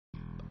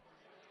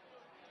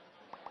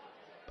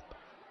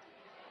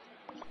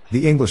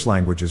The English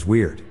language is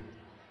weird.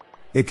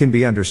 It can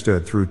be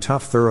understood through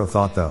tough, thorough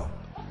thought though.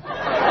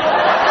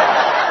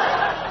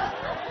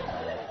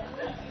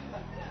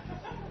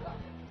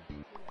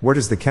 Where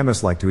does the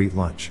chemist like to eat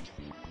lunch?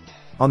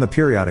 On the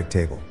periodic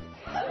table.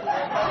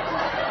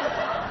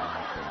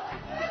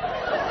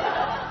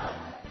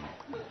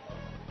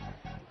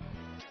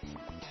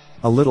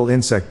 A little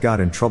insect got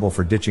in trouble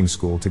for ditching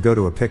school to go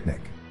to a picnic.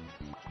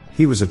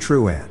 He was a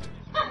true ant.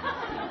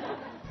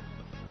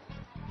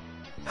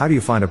 How do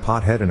you find a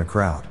pothead in a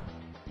crowd?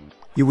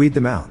 You weed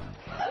them out.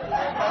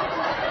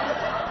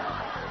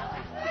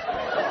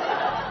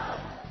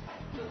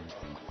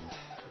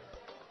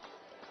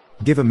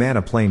 Give a man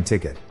a plane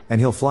ticket, and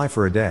he'll fly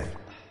for a day.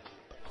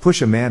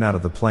 Push a man out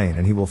of the plane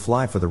and he will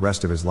fly for the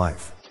rest of his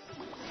life.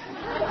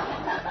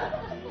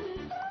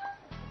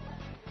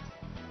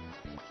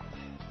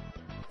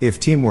 If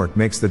teamwork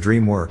makes the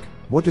dream work,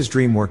 what does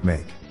dream work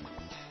make?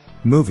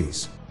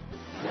 Movies.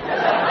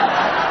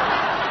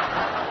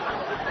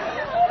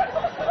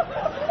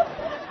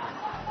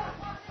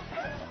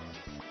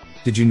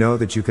 Did you know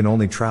that you can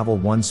only travel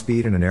one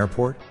speed in an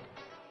airport?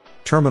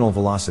 Terminal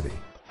velocity.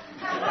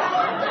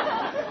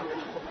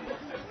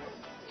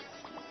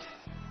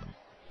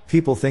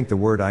 People think the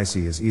word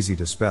icy is easy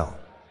to spell.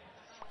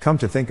 Come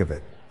to think of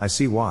it, I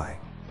see why.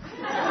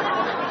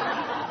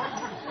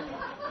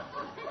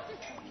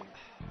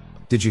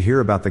 Did you hear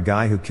about the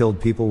guy who killed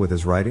people with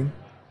his writing?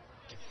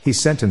 He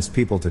sentenced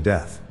people to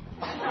death.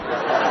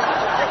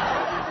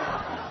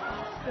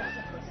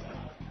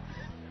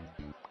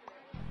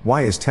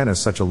 Why is tennis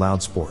such a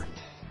loud sport?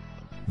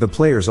 The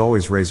players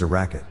always raise a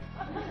racket.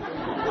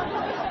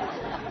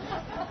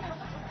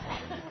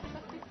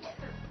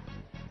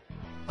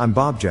 I'm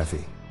Bob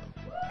Jeffy.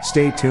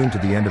 Stay tuned to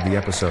the end of the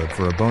episode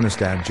for a bonus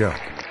dad joke.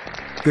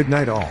 Good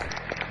night all.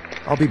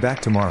 I'll be back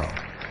tomorrow.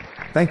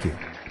 Thank you.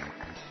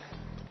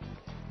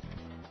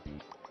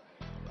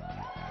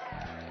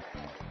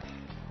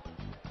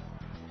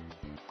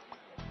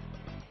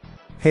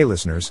 Hey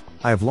listeners,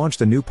 I have launched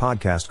a new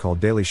podcast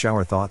called Daily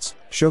Shower Thoughts,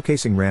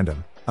 showcasing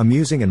random,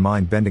 amusing and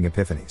mind-bending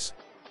epiphanies.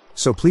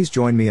 So please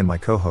join me and my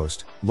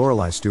co-host,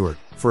 Lorelei Stewart,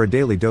 for a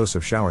daily dose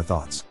of shower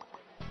thoughts.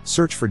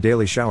 Search for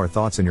Daily Shower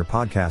Thoughts in your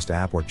podcast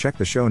app or check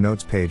the show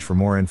notes page for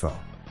more info.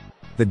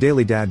 The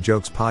Daily Dad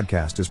Jokes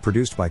podcast is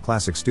produced by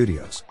Classic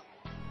Studios.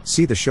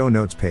 See the show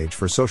notes page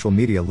for social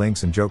media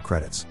links and joke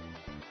credits.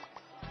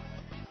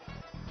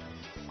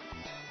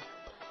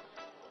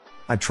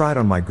 I tried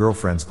on my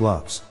girlfriend's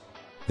gloves.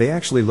 They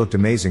actually looked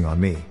amazing on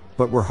me,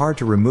 but were hard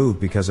to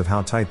remove because of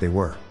how tight they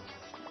were.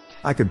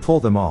 I could pull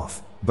them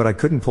off, but I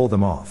couldn't pull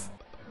them off.